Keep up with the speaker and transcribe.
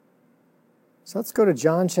So let's go to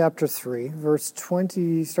John chapter 3, verse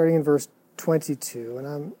 20, starting in verse 22,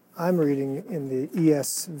 and I'm reading in the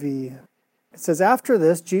ESV. It says, "After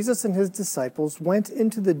this, Jesus and his disciples went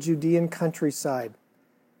into the Judean countryside,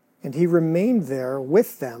 and he remained there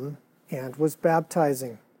with them and was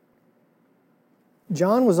baptizing.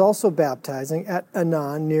 John was also baptizing at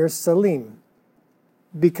Anan near Salim,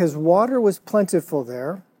 because water was plentiful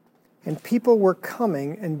there, and people were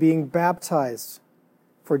coming and being baptized,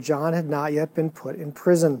 for John had not yet been put in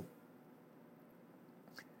prison.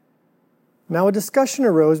 Now a discussion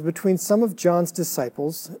arose between some of John's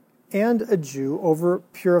disciples and a Jew over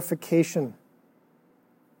purification."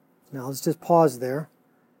 Now let's just pause there.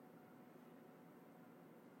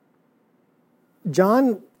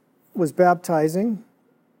 John was baptizing.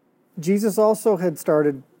 Jesus also had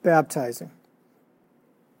started baptizing.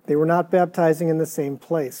 They were not baptizing in the same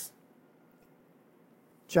place.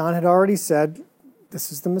 John had already said, "This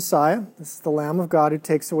is the Messiah. This is the Lamb of God who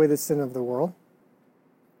takes away the sin of the world."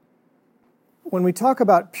 When we talk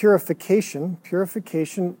about purification,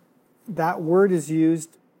 that word is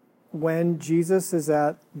used when Jesus is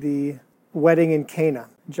at the wedding in Cana.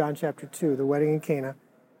 John chapter 2, the wedding in Cana.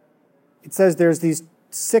 It says there's these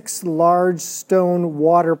 6 large stone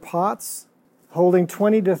water pots holding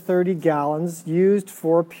 20 to 30 gallons used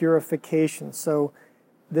for purification. So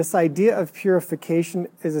this idea of purification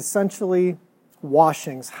is essentially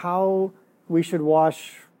washings, how we should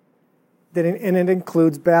wash, and it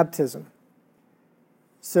includes baptism.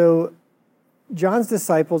 So John's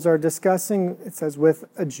disciples are discussing, it says, with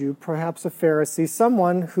a Jew, perhaps a Pharisee,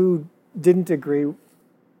 someone who didn't agree.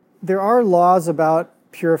 There are laws about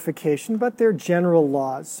purification, but they're general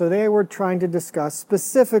laws. So they were trying to discuss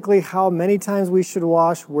specifically how many times we should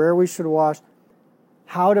wash, where we should wash,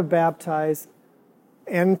 how to baptize,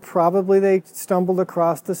 and probably they stumbled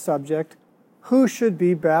across the subject, who should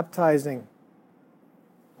be baptizing?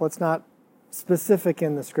 Well, it's not specific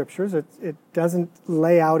in the scriptures. It doesn't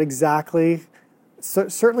lay out exactly,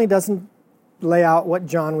 certainly doesn't lay out what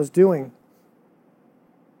John was doing.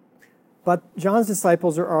 But John's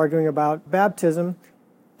disciples are arguing about baptism,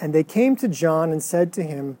 and they came to John and said to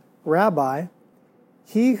him, "Rabbi,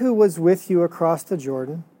 he who was with you across the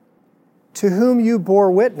Jordan, to whom you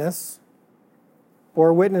bore witness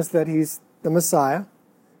that he's the Messiah,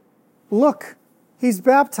 look, he's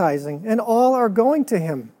baptizing, and all are going to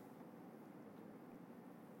him."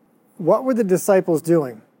 What were the disciples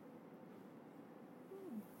doing?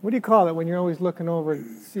 What do you call it when you're always looking over to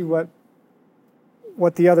see what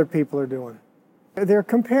the other people are doing? They're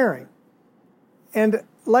comparing. And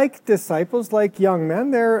like disciples, like young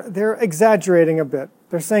men, they're exaggerating a bit.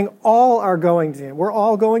 They're saying all are going to him. We're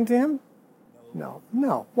all going to him?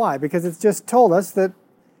 No. Why? Because it's just told us that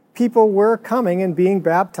people were coming and being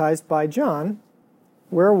baptized by John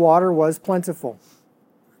where water was plentiful.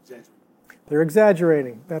 They're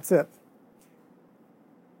exaggerating. That's it.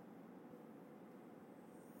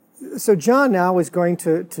 So John now is going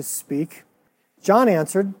to speak. John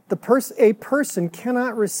answered, "A person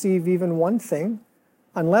cannot receive even one thing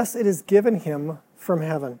unless it is given him from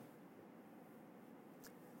heaven.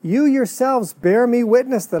 You yourselves bear me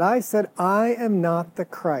witness that I said, I am not the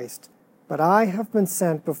Christ, but I have been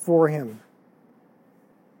sent before him."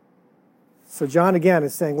 So John again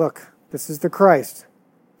is saying, look, this is the Christ.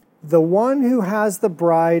 "The one who has the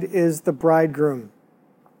bride is the bridegroom.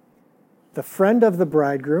 The friend of the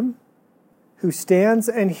bridegroom, who stands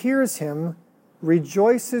and hears him,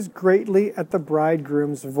 rejoices greatly at the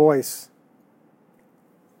bridegroom's voice.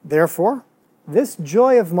 Therefore, this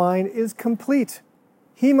joy of mine is complete.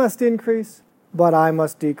 He must increase, but I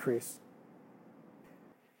must decrease."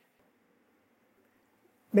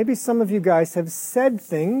 Maybe some of you guys have said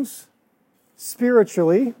things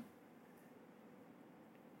spiritually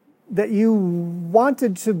that you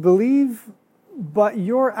wanted to believe, but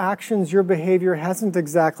your actions, your behavior hasn't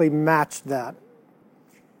exactly matched that.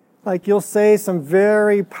 Like you'll say some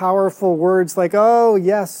very powerful words like, "Oh,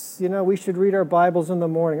 yes, we should read our Bibles in the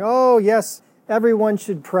morning. Oh, yes, everyone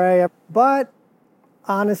should pray." But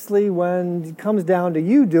honestly, when it comes down to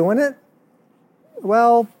you doing it,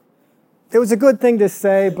 well, it was a good thing to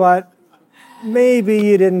say, but maybe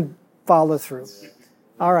you didn't follow through.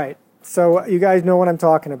 All right, so you guys know what I'm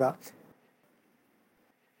talking about.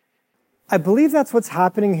 I believe that's what's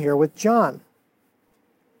happening here with John.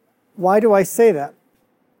 Why do I say that?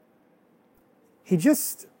 He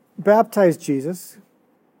just baptized Jesus.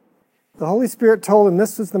 The Holy Spirit told him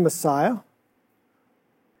this was the Messiah.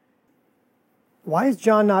 Why is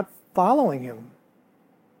John not following him?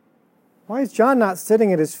 Why is John not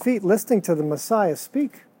sitting at his feet listening to the Messiah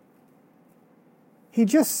speak? He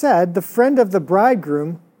just said, "The friend of the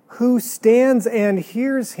bridegroom, who stands and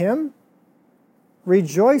hears him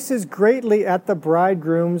rejoices greatly at the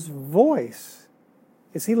bridegroom's voice.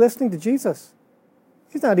 Is he listening to Jesus?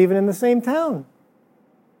 He's not even in the same town.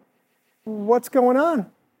 What's going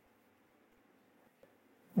on?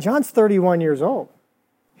 John's 31 years old.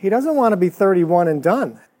 He doesn't want to be 31 and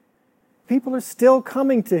done. People are still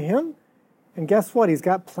coming to him. And guess what? He's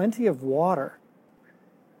got plenty of water.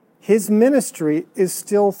 His ministry is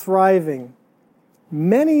still thriving.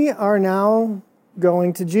 Many are now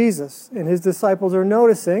going to Jesus, and his disciples are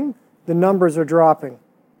noticing the numbers are dropping.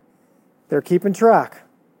 They're keeping track.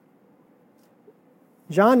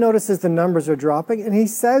 John notices the numbers are dropping, and he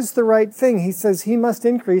says the right thing. He says, he must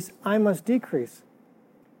increase, I must decrease.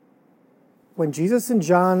 When Jesus and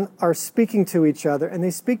John are speaking to each other, and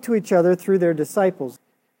they speak to each other through their disciples,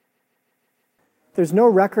 there's no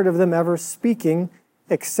record of them ever speaking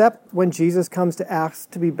except when Jesus comes to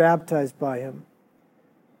ask to be baptized by him,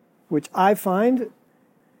 which I find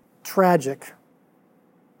tragic.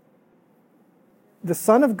 The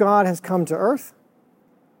Son of God has come to earth.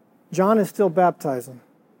 John is still baptizing.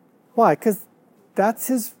 Why? Because that's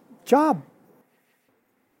his job.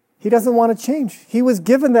 He doesn't want to change. He was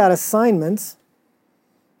given that assignment.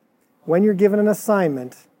 When you're given an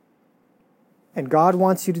assignment and God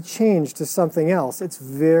wants you to change to something else, it's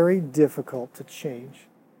very difficult to change.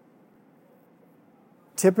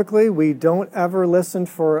 Typically, we don't ever listen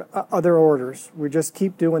for other orders. We just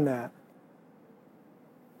keep doing that.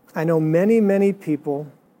 I know many, many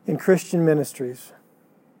people in Christian ministries,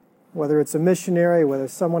 whether it's a missionary, whether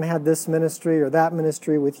someone had this ministry or that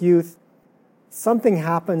ministry with youth, something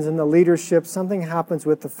happens in the leadership, something happens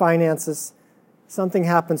with the finances, something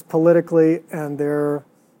happens politically, and they're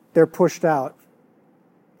pushed out.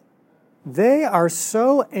 They are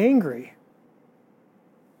so angry.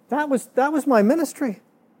 That was my ministry.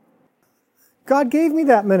 God gave me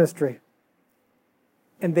that ministry.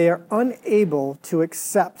 And they are unable to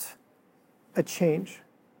accept a change.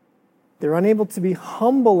 They're unable to be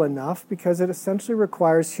humble enough because it essentially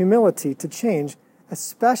requires humility to change,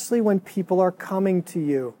 especially when people are coming to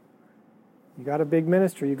you. You got a big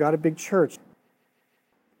ministry, you got a big church.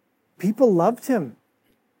 People loved him.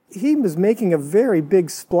 He was making a very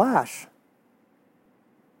big splash.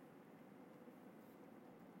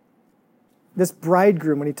 This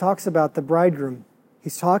bridegroom, when he talks about the bridegroom,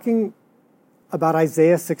 he's talking about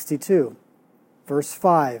Isaiah 62, verse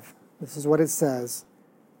 5. This is what it says.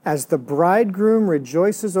 As the bridegroom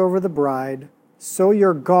rejoices over the bride, so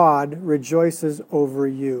your God rejoices over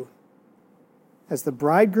you. As the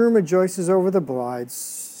bridegroom rejoices over the bride,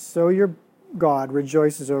 so your God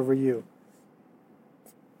rejoices over you.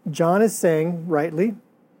 John is saying, rightly,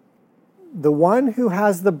 the one who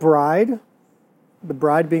has the bride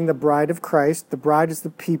being the bride of Christ, the bride is the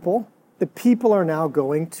people are now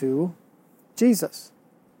going to Jesus.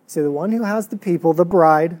 See, the one who has the people, the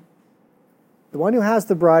one who has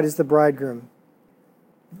the bride is the bridegroom.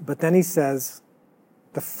 But then he says,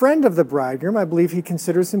 the friend of the bridegroom, I believe he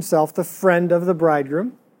considers himself the friend of the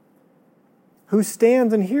bridegroom, who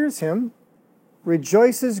stands and hears him,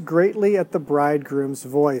 rejoices greatly at the bridegroom's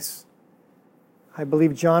voice. I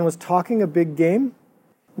believe John was talking a big game.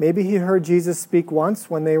 Maybe he heard Jesus speak once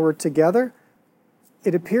when they were together.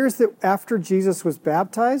 It appears that after Jesus was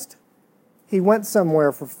baptized, he went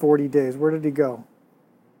somewhere for 40 days. Where did he go?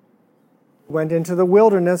 He went into the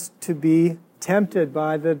wilderness to be tempted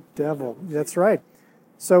by the devil. That's right.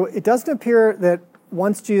 So it doesn't appear that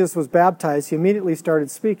once Jesus was baptized, he immediately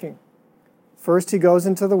started speaking. First, he goes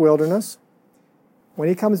into the wilderness. When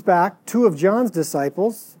he comes back, two of John's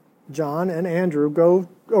disciples, John and Andrew, go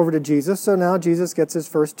over to Jesus. So now Jesus gets his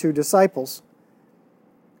first two disciples.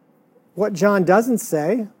 What John doesn't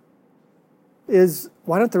say is,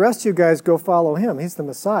 why don't the rest of you guys go follow him? He's the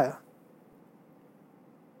Messiah.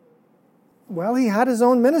 Well, he had his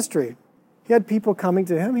own ministry. He had people coming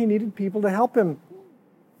to him. He needed people to help him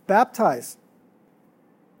baptize.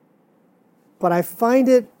 But I find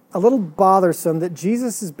it a little bothersome that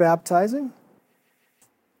Jesus is baptizing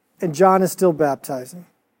and John is still baptizing.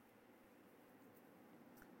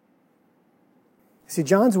 See,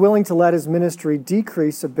 John's willing to let his ministry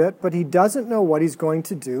decrease a bit, but he doesn't know what he's going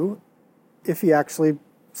to do if he actually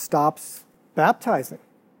stops baptizing.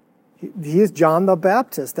 He is John the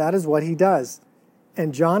Baptist. That is what he does.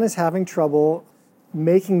 And John is having trouble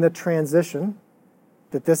making the transition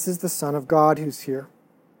that this is the Son of God who's here.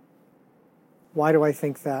 Why do I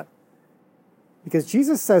think that? Because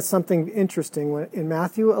Jesus says something interesting in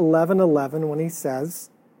Matthew 11:11 when he says,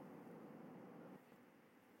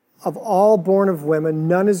 of all born of women,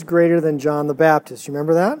 none is greater than John the Baptist. You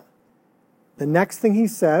remember that? The next thing he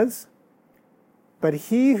says, But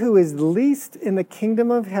he who is least in the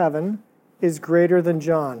kingdom of heaven is greater than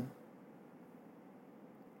John.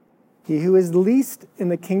 He who is least in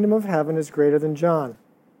the kingdom of heaven is greater than John.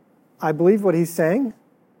 I believe what he's saying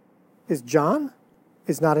is John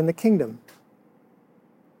is not in the kingdom.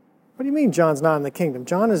 What do you mean John's not in the kingdom?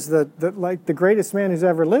 John is the greatest man who's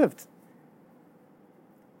ever lived.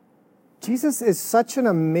 Jesus is such an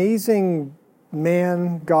amazing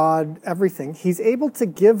man, God, everything. He's able to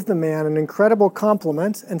give the man an incredible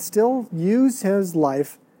compliment and still use his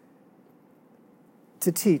life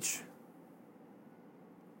to teach.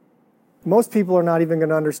 Most people are not even going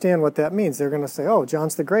to understand what that means. They're going to say, oh,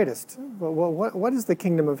 John's the greatest. Well, what is the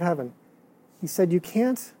kingdom of heaven? He said, you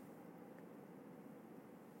can't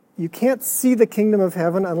see the kingdom of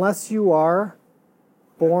heaven unless you are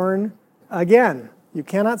born again. You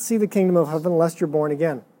cannot see the kingdom of heaven unless you're born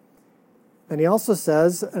again. And he also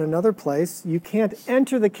says in another place, you can't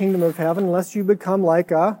enter the kingdom of heaven unless you become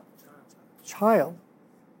like a child.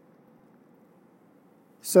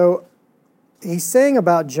 So he's saying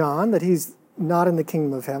about John that he's not in the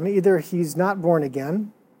kingdom of heaven. Either he's not born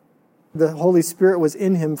again, the Holy Spirit was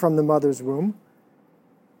in him from the mother's womb,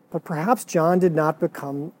 but perhaps John did not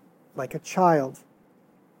become like a child.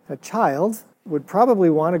 A child would probably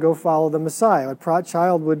want to go follow the Messiah. A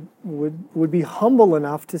child would be humble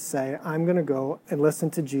enough to say, I'm going to go and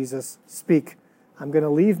listen to Jesus speak. I'm going to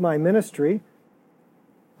leave my ministry.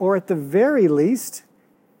 Or at the very least,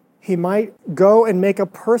 he might go and make a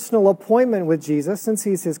personal appointment with Jesus, since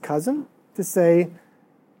he's his cousin, to say,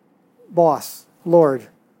 boss, Lord,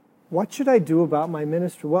 what should I do about my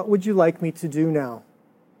ministry? What would you like me to do now?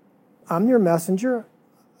 I'm your messenger.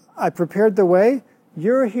 I prepared the way.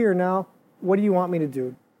 You're here now. What do you want me to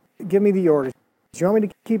do? Give me the orders. Do you want me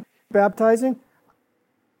to keep baptizing?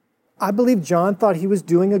 I believe John thought he was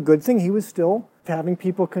doing a good thing. He was still having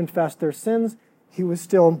people confess their sins. He was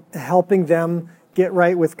still helping them get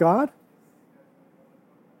right with God.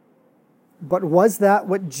 But was that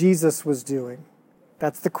what Jesus was doing?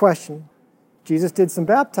 That's the question. Jesus did some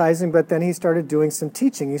baptizing, but then he started doing some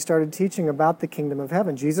teaching. He started teaching about the kingdom of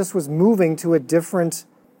heaven. Jesus was moving to a different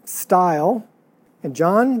style, and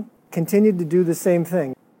John continued to do the same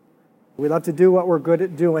thing. We love to do what we're good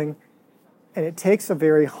at doing, and it takes a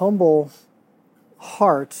very humble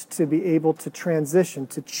heart to be able to transition,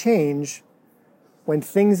 to change when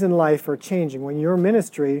things in life are changing. When your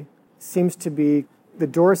ministry seems to be, the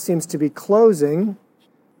door seems to be closing,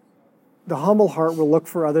 the humble heart will look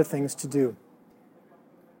for other things to do.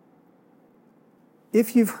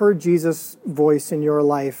 If you've heard Jesus' voice in your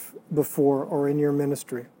life before or in your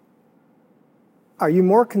ministry, are you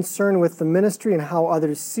more concerned with the ministry and how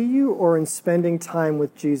others see you, or in spending time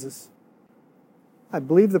with Jesus? I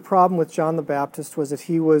believe the problem with John the Baptist was that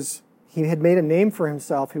he had made a name for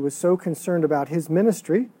himself. He was so concerned about his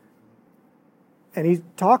ministry, and he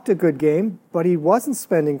talked a good game, but he wasn't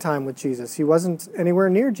spending time with Jesus. He wasn't anywhere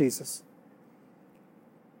near Jesus.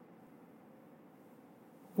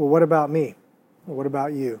 Well, what about me? Well, what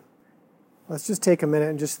about you? Let's just take a minute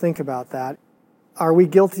and just think about that. Are we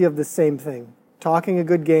guilty of the same thing? Talking a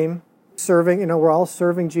good game, serving, we're all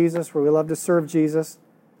serving Jesus, where we love to serve Jesus.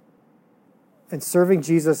 And serving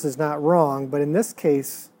Jesus is not wrong, but in this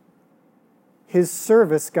case, his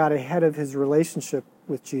service got ahead of his relationship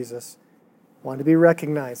with Jesus. Wanted to be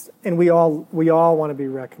recognized. And we all want to be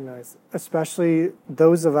recognized, especially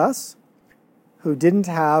those of us who didn't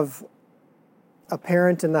have a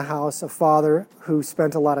parent in the house, a father who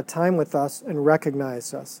spent a lot of time with us and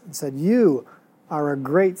recognized us and said, you are a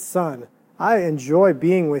great son. I enjoy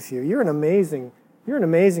being with you. You're an amazing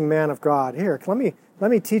man of God. Here, let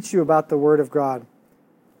me teach you about the Word of God.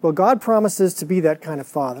 Well, God promises to be that kind of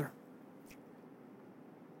father.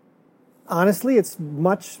 Honestly, it's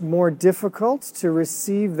much more difficult to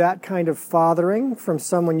receive that kind of fathering from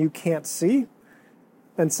someone you can't see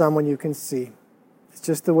than someone you can see. It's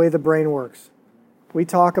just the way the brain works. We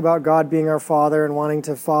talk about God being our Father and wanting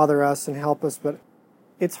to father us and help us, but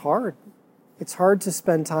it's hard. It's hard to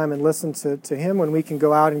spend time and listen to Him when we can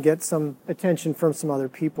go out and get some attention from some other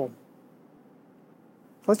people.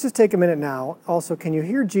 Let's just take a minute now. Also, can you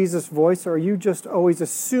hear Jesus' voice, or are you just always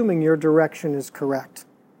assuming your direction is correct?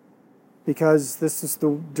 Because this is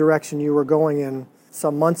the direction you were going in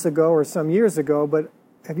some months ago or some years ago, but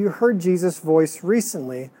have you heard Jesus' voice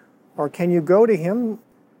recently? Or can you go to Him,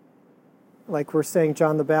 like we're saying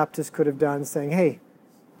John the Baptist could have done, saying, hey,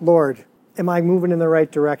 Lord, am I moving in the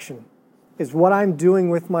right direction? Is what I'm doing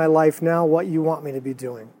with my life now what you want me to be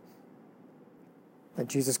doing? And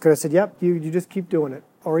Jesus could have said, yep, you just keep doing it.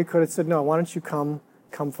 Or He could have said, no, why don't you come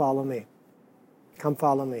follow me. Come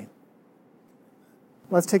follow me.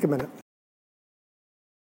 Let's take a minute.